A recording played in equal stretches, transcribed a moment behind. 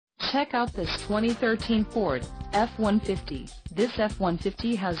Check out this 2013 Ford F-150. This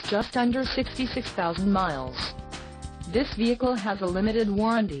F-150 has just under 66,000 miles. This vehicle has a limited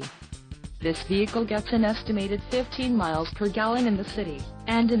warranty. This vehicle gets an estimated 15 miles per gallon in the city,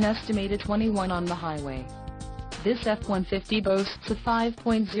 and an estimated 21 on the highway. This F-150 boasts a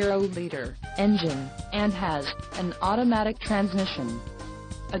 5.0-liter engine, and has an automatic transmission.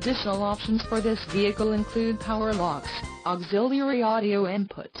 Additional options for this vehicle include power locks, auxiliary audio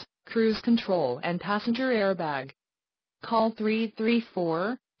input, cruise control and passenger airbag. Call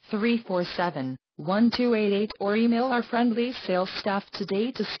 334-347-1288 or email our friendly sales staff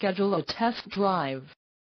today to schedule a test drive.